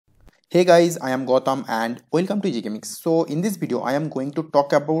Hey guys, I am Gautam and welcome to EasyChemics. So in this video, I am going to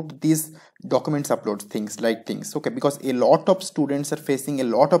talk about these documents uploads things, okay, because a lot of students are facing a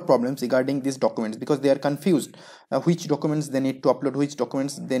lot of problems regarding these documents because they are confused which documents they need to upload, which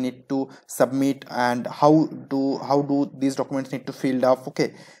documents they need to submit, and how do these documents need to filled up.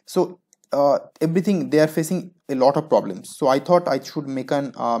 Okay, so everything they are facing a lot of problems. So I thought I should make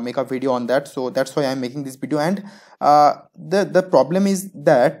a video on that. So that's why I am making this video. And the problem is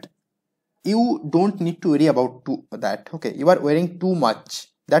that you don't need to worry about that. Okay, you are wearing too much,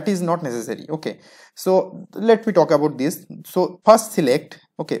 that is not necessary. Okay, so let me talk about this. So first select,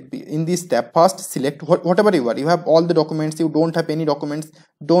 okay, in this step first select whatever you have all the documents. You don't have any documents,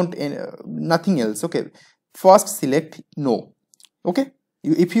 don't nothing else. Okay, first select no. Okay,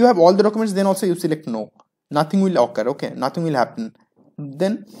 if you have all the documents, then also you select no, nothing will occur. Okay, nothing will happen.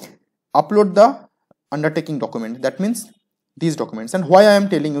 Then upload the undertaking document, that means these documents. And why I am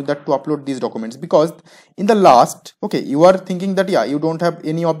telling you that to upload these documents, because in the last, okay, you are thinking that yeah, you don't have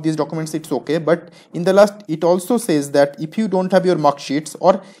any of these documents, it's okay, but in the last it also says that if you don't have your mark sheets,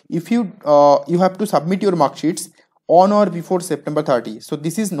 or if you you have to submit your mark sheets on or before September 30. So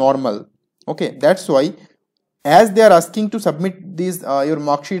this is normal. Okay, that's why as they are asking to submit these your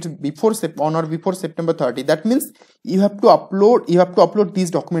mark sheets before on or before September 30, that means you have to upload these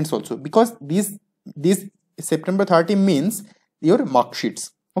documents also, because these September 30 means your mark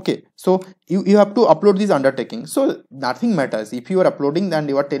sheets. Okay, so you have to upload these undertaking. So nothing matters if you are uploading and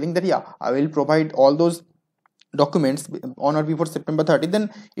you are telling that yeah, I will provide all those documents on or before September 30, then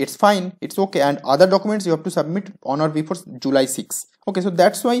it's fine, it's okay. And other documents you have to submit on or before July 6. Okay, so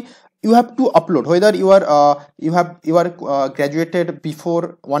that's why you have to upload, whether you are graduated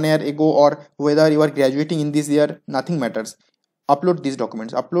before 1 year ago, or whether you are graduating in this year, nothing matters. Upload these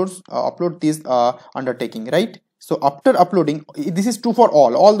documents, upload this undertaking, right? So after uploading, this is true for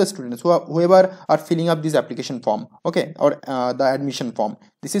all the students whoever are filling up this application form, okay, or the admission form.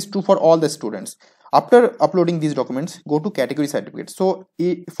 This is true for all the students. After uploading these documents, go to category certificate. So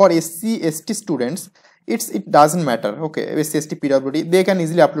for SC/ST students, it doesn't matter. Okay, SC/ST PWD, they can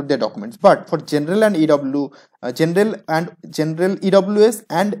easily upload their documents. But for general and general EWS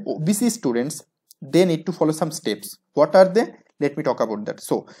and OBC students, they need to follow some steps. What are they? Let me talk about that.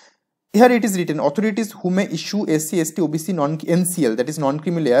 So here it is written, authorities who may issue SC/ST OBC NCL, that is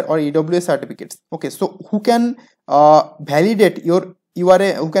non-creamy layer, or EWS certificates. Okay, so who can validate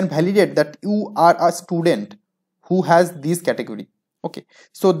who can validate that you are a student who has this category. Okay,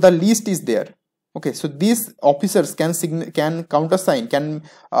 so the list is there. Okay, so these officers can countersign, can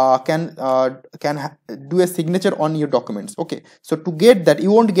do a signature on your documents. Okay, so to get that,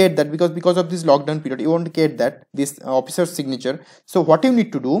 you won't get that because of this lockdown period, you won't get that this officer's signature. So what you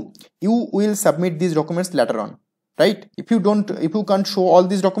need to do, you will submit these documents later on, right? If you can't show all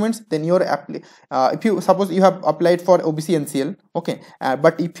these documents, then your if you suppose you have applied for OBC-NCL, okay,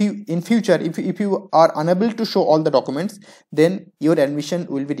 but if you in future if you are unable to show all the documents, then your admission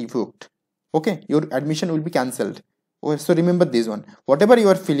will be revoked. Okay, your admission will be cancelled. Okay, so remember this one. Whatever you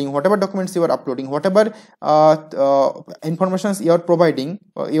are filling, whatever documents you are uploading, whatever informations you are providing,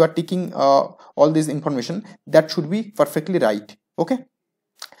 you are taking all this information, that should be perfectly right. Okay,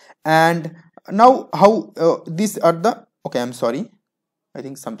 and now how these are the, okay, I'm sorry, I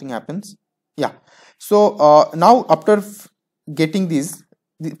think something happens. Yeah, so now after getting this,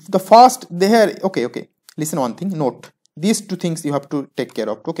 the first there, okay, listen one thing, note these two things you have to take care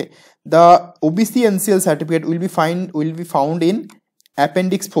of. Okay, the OBC-NCL certificate will be found in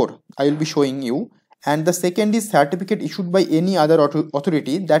appendix 4, I will be showing you. And the second is certificate issued by any other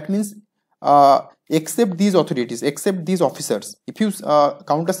authority, that means except these authorities, except these officers. If you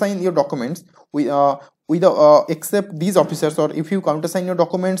countersign your documents with except these officers, or if you countersign your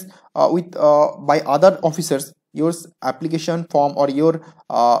documents by other officers, your application form or your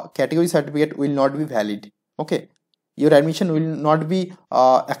category certificate will not be valid. Okay, your admission will not be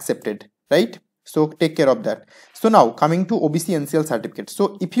accepted, right? So take care of that. So now coming to OBC-NCL certificate.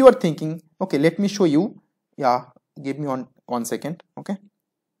 So if you are thinking, okay, let me show you. Yeah, give me one second. Okay,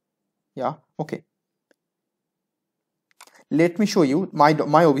 yeah, okay, let me show you my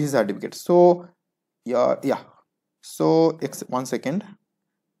OBC certificate. So yeah, so one second,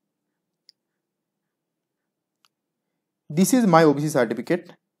 this is my OBC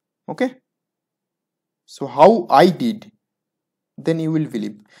certificate. Okay, so how I did, then you will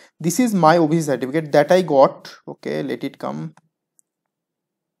believe. This is my OBC certificate that I got. Okay, let it come.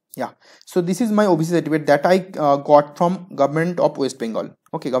 Yeah, so this is my OBC certificate that I got from Government of West Bengal.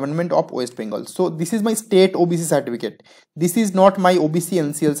 Okay, Government of West Bengal. So this is my state OBC certificate. This is not my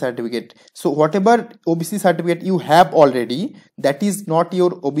OBC-NCL certificate. So whatever OBC certificate you have already, that is not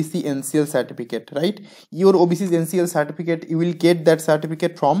your OBC-NCL certificate, right? Your OBC-NCL certificate, you will get that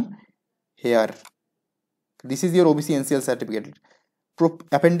certificate from here. This is your OBC-NCL certificate.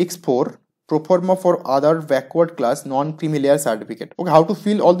 Appendix 4. Proforma for other backward class non-creamy layer certificate. Okay, how to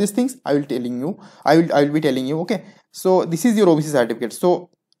fill all these things I will be telling you. Okay, so this is your OBC certificate. So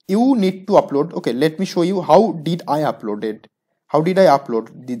you need to upload. Okay, let me show you how did I upload it. How did I upload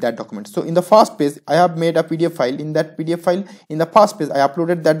that document? So in the first page I have made a PDF file. In that PDF file, in the first page I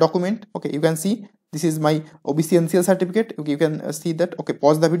uploaded that document. Okay, you can see this is my OBC-NCL certificate. Okay, you can see that. Okay,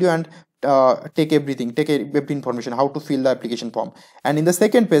 pause the video and take every information, how to fill the application form. And in the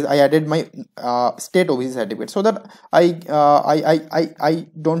second page I added my state OBC certificate, so that I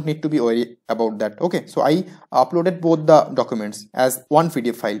don't need to be worried about that. Okay, so I uploaded both the documents as one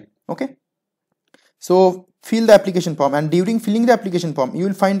PDF file. Okay, so fill the application form, and during filling the application form you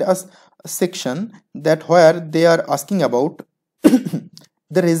will find a section that where they are asking about the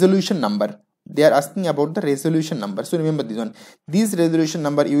resolution number. They are asking about the resolution number. So remember this one, this resolution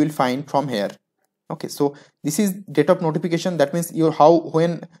number you will find from here. Okay, so this is date of notification. That means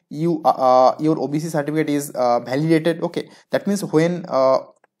when you your OBC certificate is validated. Okay, that means when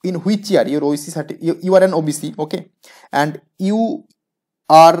in which year your OBC certificate, you are an OBC. Okay, and you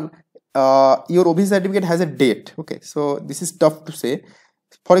are your OBC certificate has a date. Okay, so this is tough to say.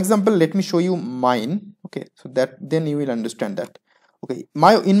 For example, let me show you mine. Okay, so that then you will understand that. Okay,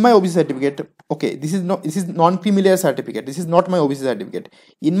 in my OBC certificate, okay, this is non-creamy layer certificate. This is not my OBC certificate.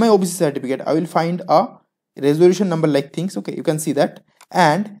 In my OBC certificate I will find a resolution number like things. Okay, you can see that,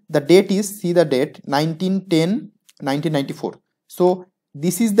 and the date is, see the date, 19/10/1994. So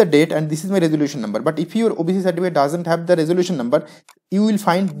this is the date and this is my resolution number. But if your OBC certificate doesn't have the resolution number, you will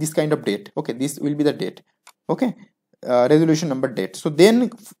find this kind of date. Okay, this will be the date. Okay, resolution number, date. So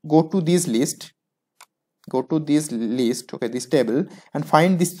then go to this list, okay, this table, and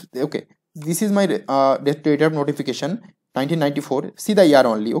find this. Okay, this is my date of notification, 1994. See the year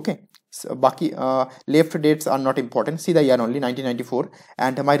only. Okay, so baki left dates are not important. See the year only, 1994,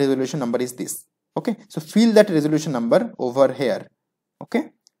 and my resolution number is this. Okay, so fill that resolution number over here.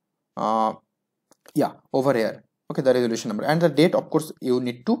 Okay, yeah, over here. Okay, the resolution number and the date, of course, you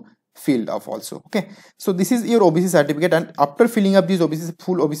need to fill up also. Okay, so this is your OBC certificate, and after filling up this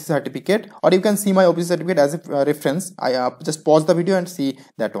full OBC certificate, or you can see my OBC certificate as a reference. I just pause the video and see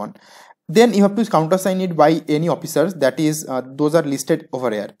that one. Then you have to countersign it by any officers, that is those are listed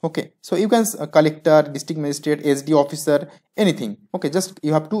over here. Okay, so you can collector, district magistrate, SD officer, anything. Okay, just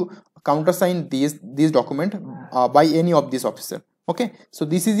you have to countersign these document by any of these officer. Okay, so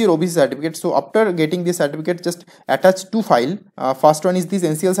this is your OBC certificate. So after getting this certificate, just attach two file. First one is this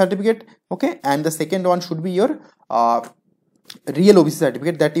NCL certificate. Okay, and the second one should be your real OBC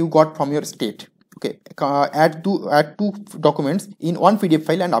certificate that you got from your state. Okay, add two documents in one PDF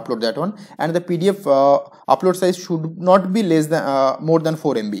file and upload that one, and the PDF upload size should not be less than more than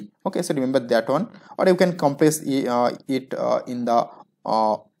 4 MB. Okay, so remember that one, or you can compress it in the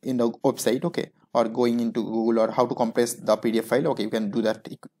website. Okay, or going into Google, or how to compress the PDF file. Okay, you can do that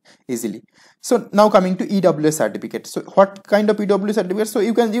easily. So now coming to EWS certificate. So what kind of EWS certificate? So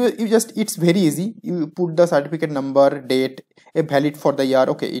you just, it's very easy. You put the certificate number, date, a valid for the year.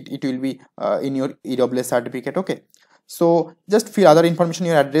 Okay, it will be in your EWS certificate. Okay, so just fill other information,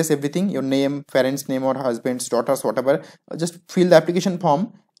 your address, everything, your name, parents name or husband's, daughters, whatever. Just fill the application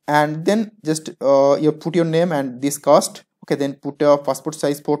form, and then just you put your name and this cost. Okay, then put a passport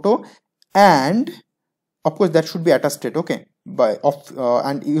size photo, and of course that should be attested. Okay,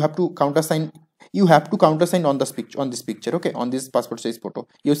 and you have to countersign. You have to countersign on this picture. Okay, on this passport size photo,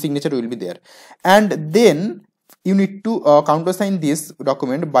 your signature will be there, and then you need to countersign this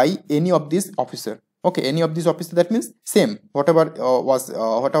document by any of these officer. Okay, any of these officer, that means same whatever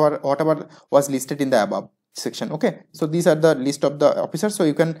was listed in the above section. Okay, so these are the list of the officers. So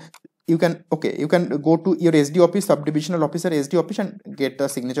you can go to your SD office, subdivisional officer, SD office, and get the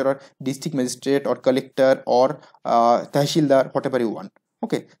signature, or district magistrate, or collector, or tahsildar, whatever you want.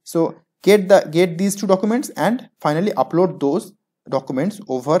 Okay, so get these two documents, and finally upload those documents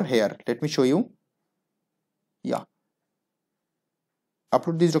over here. Let me show you. Yeah,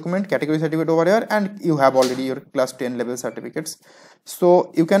 upload this document, category certificate over here, and you have already your class 10 level certificates.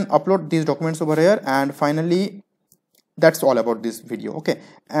 So you can upload these documents over here, and finally that's all about this video. Okay,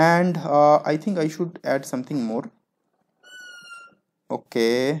 and I think I should add something more.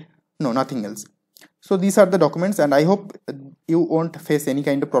 Okay, no, nothing else. So these are the documents, and I hope you won't face any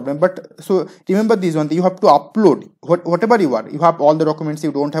kind of problem. But so remember this one, you have to upload whatever you are. You have all the documents,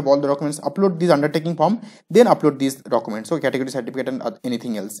 you don't have all the documents, upload this undertaking form, then upload these documents, so category certificate and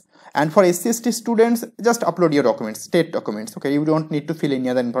anything else. And for SC/ST students, just upload your documents, state documents. Okay, you don't need to fill any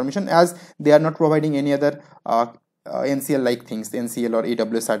other information, as they are not providing any other NCL like things, NCL or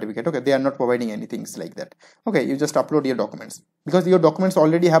EWS certificate. Okay, they are not providing anything like that. Okay, you just upload your documents, because your documents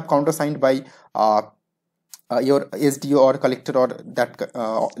already have countersigned by your SDO or collector or that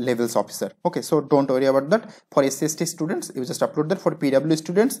levels officer. Okay, so don't worry about that. For SC/ST students, you just upload that. For PWD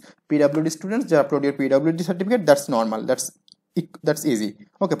students, just upload your PWD certificate. That's normal, that's easy.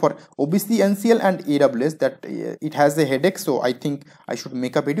 Okay, for OBC-NCL and EWS, that it has a headache, so I think I should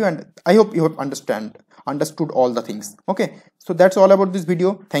make a video, and I hope you have understood all the things. Okay, so that's all about this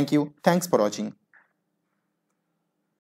video. Thank you, thanks for watching.